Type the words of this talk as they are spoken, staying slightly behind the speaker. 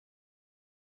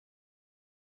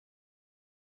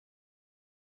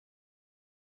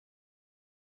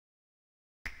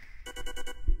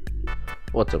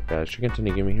What's up, guys?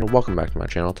 ChickenTendieGaming here. Welcome back to my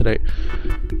channel. Today,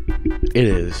 it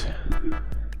is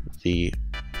the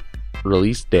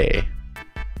release day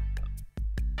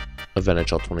of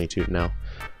NHL 22. Now,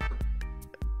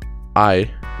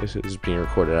 this is being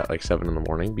recorded at like 7 in the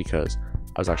morning because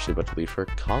I was actually about to leave for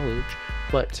college,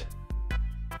 but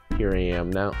here I am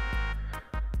now.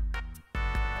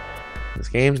 This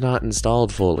game's not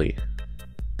installed fully.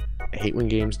 I hate when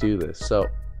games do this. So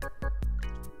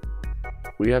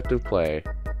we have to play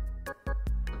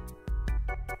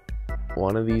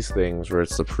one of these things where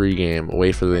it's the pre-game,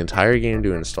 wait for the entire game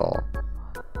to install.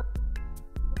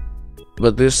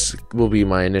 But this will be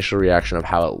my initial reaction of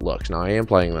how it looks. Now I am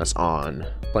playing this on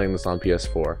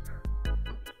PS4.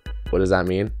 What does that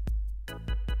mean?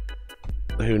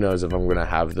 Who knows if I'm gonna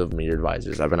have the mirrored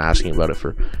visors. I've been asking about it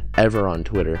forever on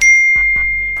Twitter.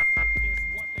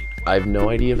 I have no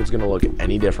idea if it's gonna look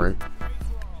any different.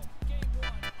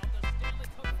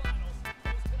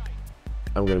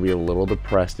 I'm gonna be a little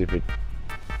depressed if it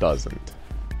doesn't.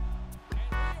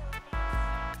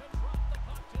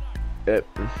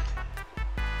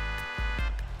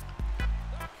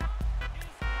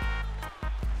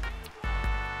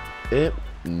 It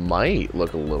might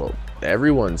look a little.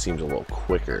 Everyone seems a little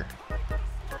quicker.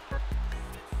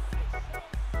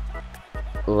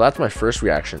 Well, that's my first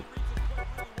reaction.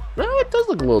 No, it does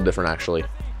look a little different actually.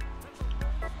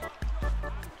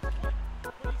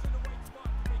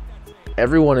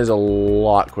 Everyone is a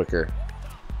lot quicker.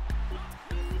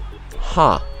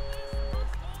 Huh.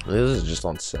 This is just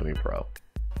on semi-pro.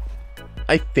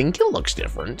 I think it looks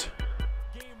different.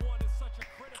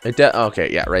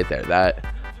 Okay, yeah, right there.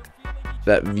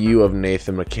 That view of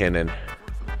Nathan McKinnon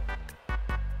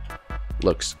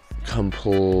looks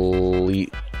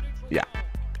complete.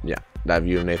 Yeah, that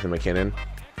view of Nathan McKinnon.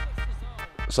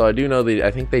 So I do know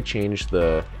I think they changed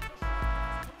the.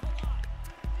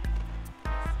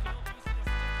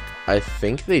 I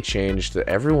think they changed that.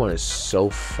 Everyone is so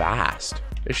fast.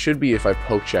 It should be if I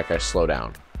poke check, I slow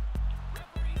down.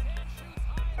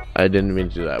 I didn't mean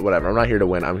to do that. Whatever. I'm not here to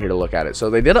win. I'm here to look at it. So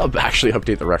they did actually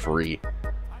update the referee.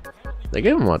 They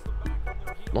gave him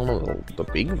the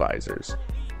big visors.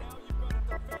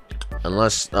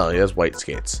 Unless, oh, he has white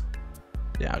skates.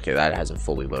 Yeah, okay, that hasn't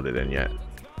fully loaded in yet.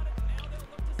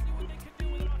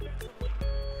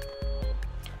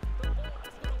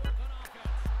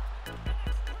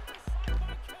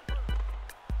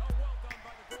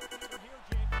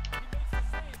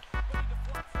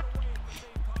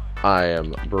 I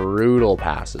am brutal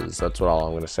passes. That's all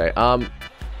I'm gonna say.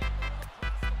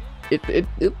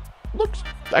 It looks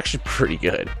actually pretty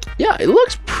good. Yeah, it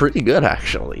looks pretty good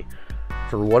actually.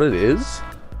 For what it is.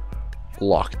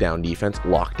 Lockdown defense.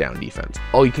 Lockdown defense.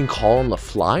 Oh, you can call on the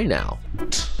fly now.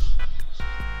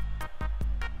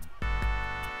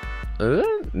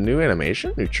 New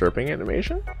animation? New chirping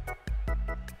animation?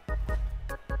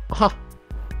 Huh.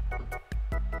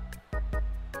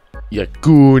 Yeah,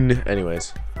 goon.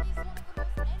 Anyways.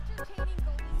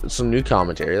 Some new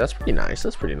commentary. That's pretty nice.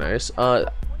 That's pretty nice.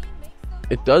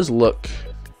 It does look.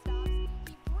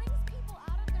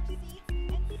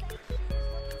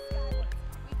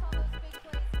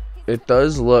 It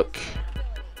does look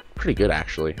pretty good,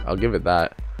 actually. I'll give it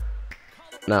that.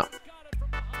 Now,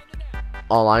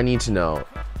 all I need to know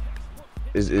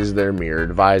is there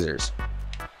mirrored visors?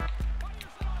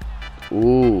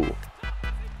 Ooh.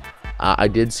 I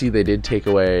did see they did take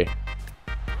away.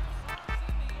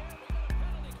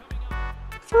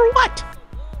 For what?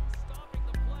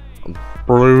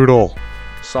 Brutal.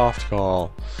 Soft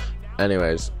call.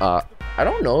 Anyways, I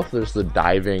don't know if there's the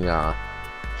diving.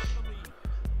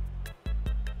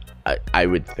 I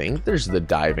would think there's the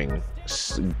diving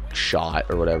shot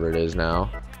or whatever it is now.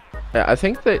 I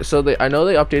think I know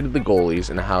they updated the goalies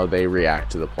and how they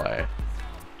react to the play.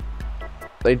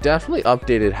 They definitely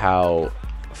updated how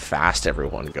fast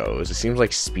everyone goes. It seems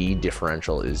like speed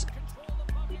differential is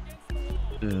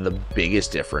the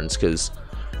biggest difference, because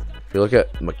if you look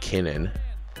at McKinnon,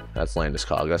 that's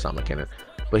Landeskog, that's not McKinnon,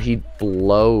 but he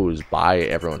blows by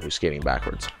everyone who's skating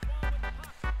backwards.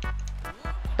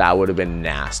 That would have been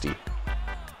nasty.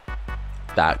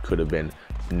 That could have been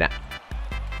I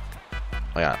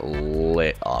got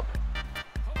lit up.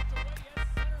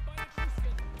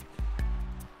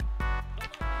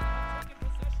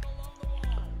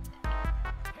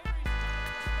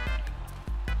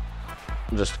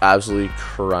 Just absolutely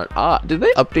crunch. Did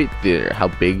they update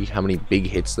how many big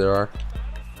hits there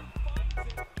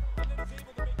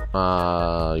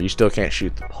are? You still can't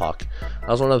shoot the puck. That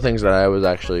was one of the things that I was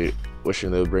actually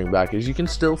wishing they would bring back, is you can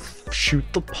still shoot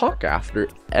the puck after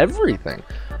everything.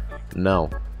 No.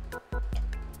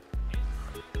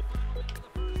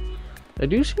 They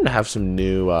do seem to have some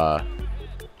new,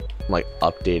 like,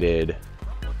 updated...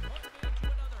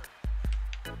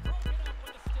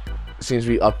 Seems to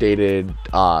be updated,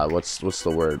 what's the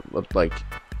word? Like,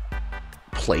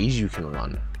 plays you can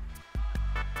run.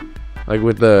 Like,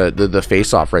 with the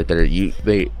face-off right there,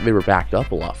 they were backed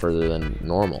up a lot further than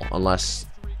normal. Unless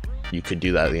you could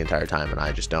do that the entire time, and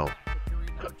I just don't.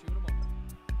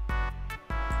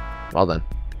 Well then.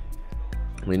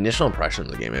 My initial impression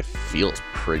of the game, it feels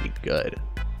pretty good.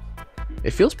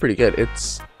 It feels pretty good.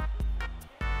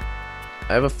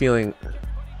 I have a feeling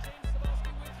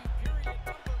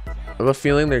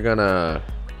they're gonna...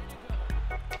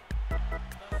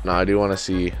 No, I do want to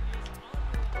see...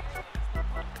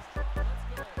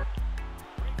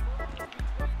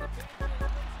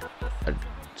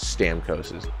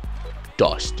 Stamkos is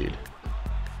dusted.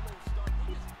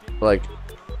 Like...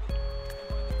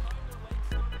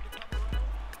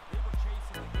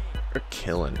 They're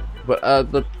killing. But,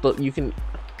 you can...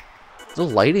 The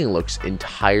lighting looks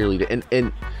entirely...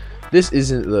 And this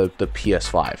isn't the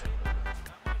PS5.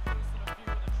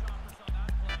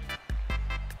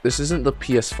 This isn't the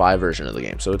PS5 version of the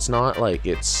game, so it's not like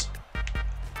it's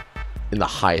in the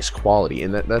highest quality.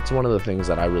 And that's one of the things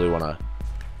that I really want to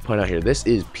point out here. This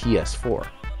is PS4.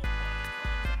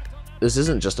 This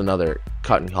isn't just another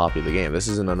cut and copy of the game. This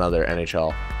isn't another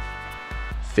NHL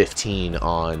 15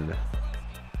 on...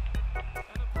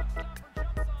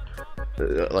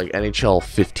 like NHL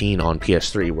 15 on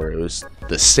PS3, where it was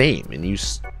the same. And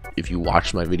if you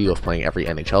watched my video of playing every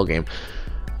NHL game,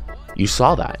 you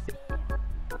saw that.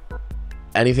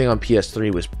 Anything on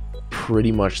PS3 was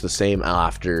pretty much the same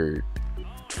after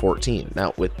 14.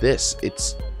 Now with this,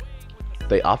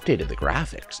 they updated the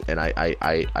graphics, and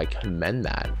I commend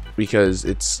that, because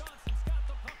it's,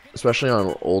 especially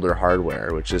on older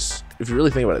hardware, which is, if you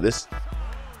really think about it, this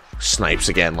snipes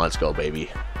again, let's go baby.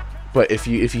 But if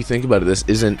you think about it, this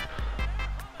isn't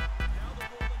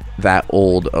that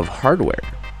old of hardware.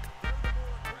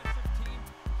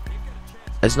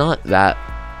 It's not that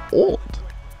old.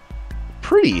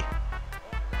 Pretty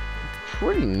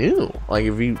new. Like,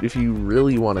 if you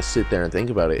really want to sit there and think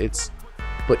about it,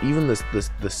 but even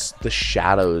the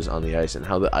shadows on the ice and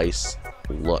how the ice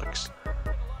looks,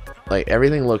 like,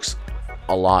 everything looks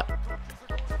a lot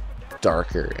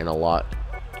darker and a lot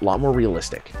more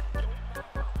realistic.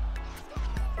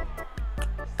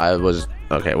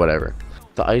 Okay, whatever.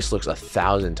 The ice looks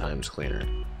 1,000 times cleaner.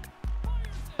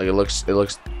 Like, it looks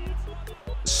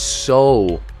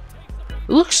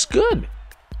good.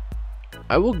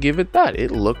 I will give it that.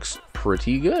 It looks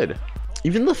pretty good.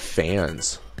 Even the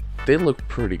fans, they look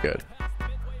pretty good.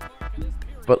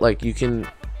 But, like, you can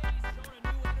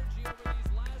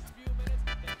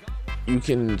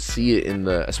see it in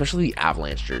especially the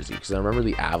Avalanche jersey, because I remember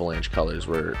the Avalanche colors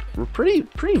were pretty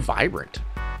vibrant.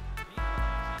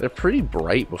 They're pretty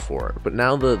bright before, but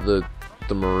now the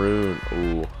maroon.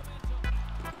 Ooh.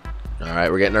 All right,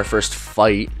 we're getting our first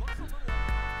fight.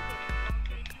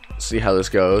 See how this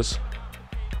goes.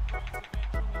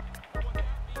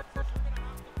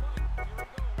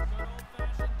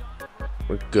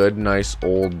 A good, nice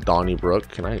old Donnybrook.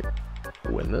 Can I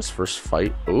win this first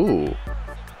fight? Ooh.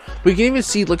 We can even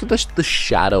see, look at the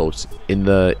shadows in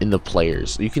the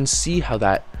players. You can see how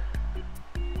that,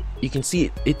 you can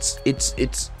see it's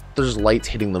there's lights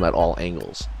hitting them at all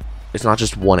angles. It's not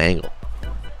just one angle.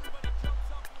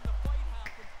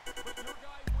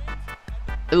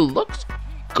 It looks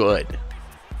good.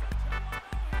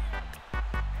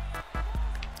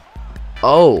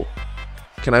 Oh,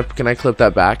 can I clip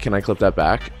that back? Can I clip that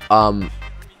back?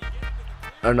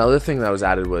 Another thing that was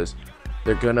added was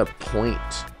they're gonna point.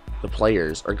 The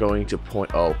players are going to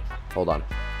point. Oh, hold on.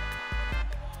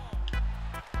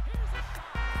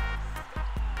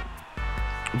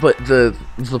 But the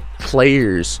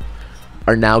players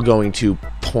are now going to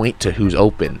point to who's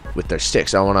open with their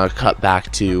sticks. I want to cut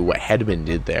back to what Hedman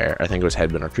did there. I think it was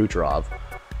Hedman or Kucherov.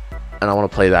 And I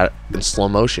want to play that in slow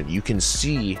motion. You can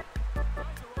see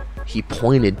he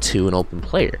pointed to an open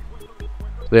player.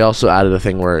 They also added a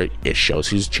thing where it shows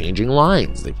who's changing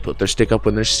lines. They put their stick up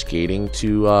when they're skating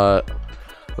to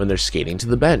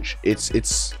the bench.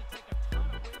 It's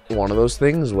one of those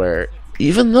things where,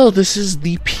 even though this is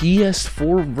the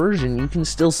PS4 version, you can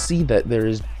still see that there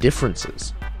is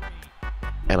differences.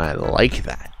 And I like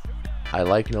that. I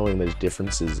like knowing there's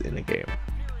differences in a game.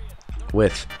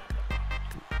 With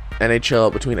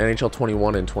between NHL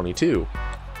 21 and 22,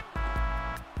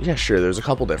 yeah, sure, there's a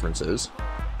couple differences.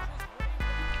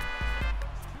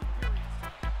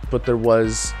 But it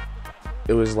was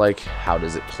like, how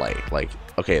does it play? Like,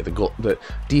 okay, the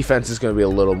defense is going to be a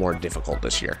little more difficult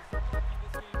this year.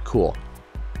 Cool.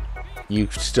 you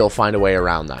still find a way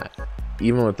around that.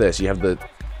 Even with this, you have the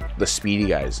speedy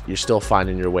guys. You're still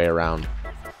finding your way around.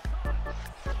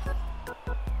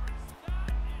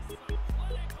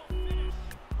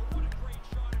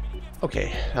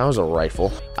 Okay, that was a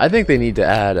rifle. I think they need to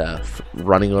add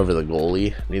running over the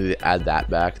goalie. Need to add that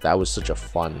back. That was such a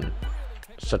fun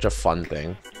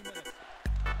thing.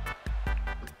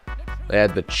 They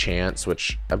had the chants,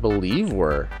 which I believe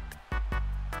were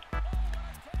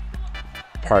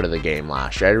part of the game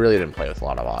last year. I really didn't play with a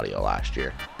lot of audio last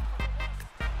year.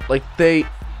 Like they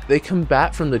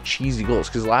combat from the cheesy goals,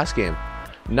 because last game,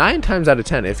 9 times out of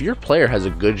 10, if your player has a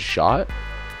good shot,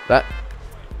 that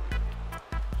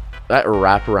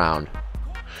wraparound,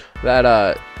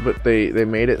 but they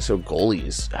made it so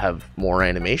goalies have more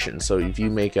animation. So if you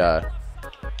make a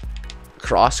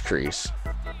cross crease,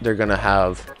 they're gonna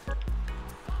have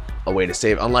a way to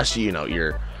save, unless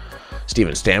you're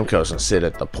Steven Stamkos and sit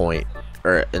at the point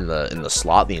or in the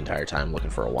slot the entire time looking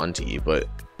for a 1T. But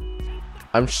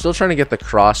I'm still trying to get the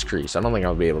cross crease. I don't think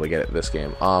I'll be able to get it this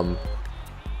game.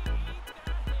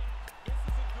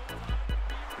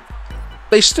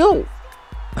 They still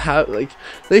have, like,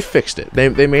 they fixed it.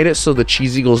 They made it so the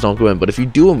cheesy goals don't go in. But if you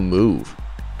do a move,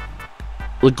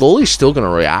 the goalie's still gonna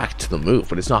react to the move,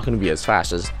 but it's not gonna be as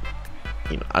fast as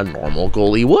a normal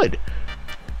goalie would.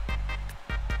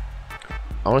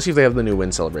 I want to see if they have the new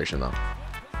win celebration though.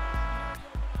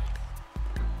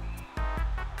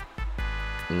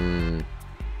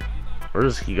 Where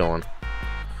is he going?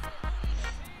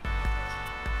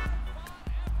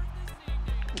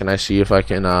 Can I see if I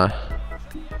can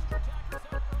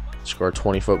score a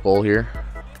 20-foot goal here?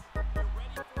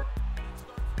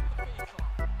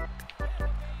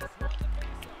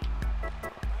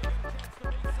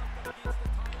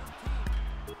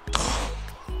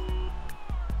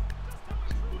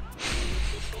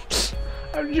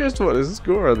 I just want to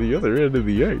score on the other end of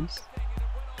the ice.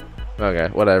 Okay,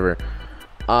 whatever.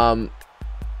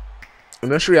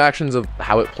 Initial reactions of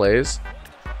how it plays.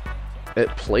 It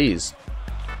plays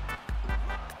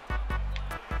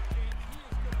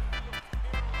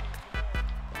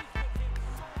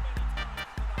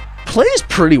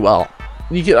pretty well.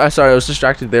 Sorry, I was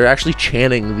distracted. They're actually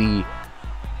chanting the.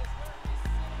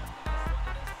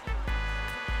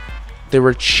 They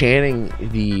were chanting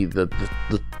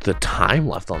the time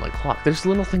left on the clock. There's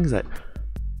little things that,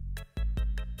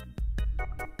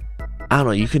 I don't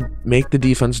know, you could make the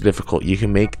defense difficult. You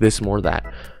can make this more that.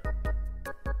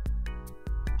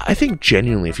 I think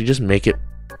genuinely, if you just make it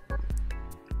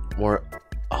more.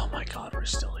 Oh my god, we're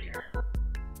still here.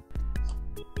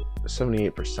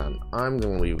 78%. I'm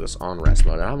going to leave this on rest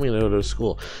mode. I'm going to go to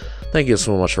school. Thank you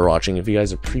so much for watching. If you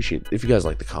guys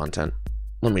like the content,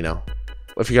 let me know.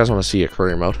 If you guys want to see a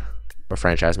career mode or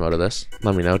franchise mode of this,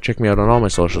 let me know. Check me out on all my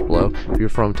socials below. If you're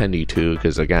from 10D2,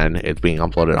 because again, it's being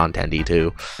uploaded on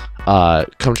 10D2,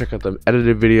 come check out the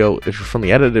edited video. If you're from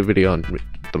the edited video on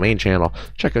the main channel,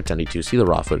 check out 10D2. See the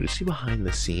raw footage. See behind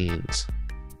the scenes.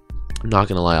 I'm not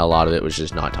going to lie, a lot of it was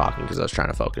just not talking because I was trying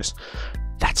to focus.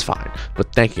 That's fine.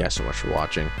 But thank you guys so much for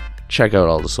watching. Check out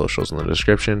all the socials in the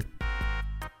description.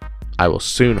 I will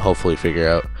soon hopefully figure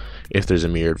out if there's a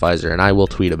mirrored visor, and I will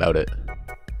tweet about it.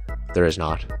 If there is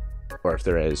not, or if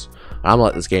there is, I'm gonna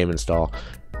let this game install,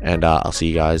 and I'll see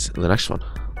you guys in the next one.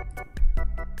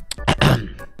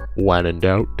 When in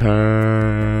doubt,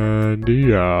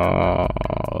 Tandy out.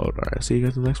 Alright, see you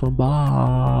guys in the next one.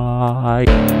 Bye.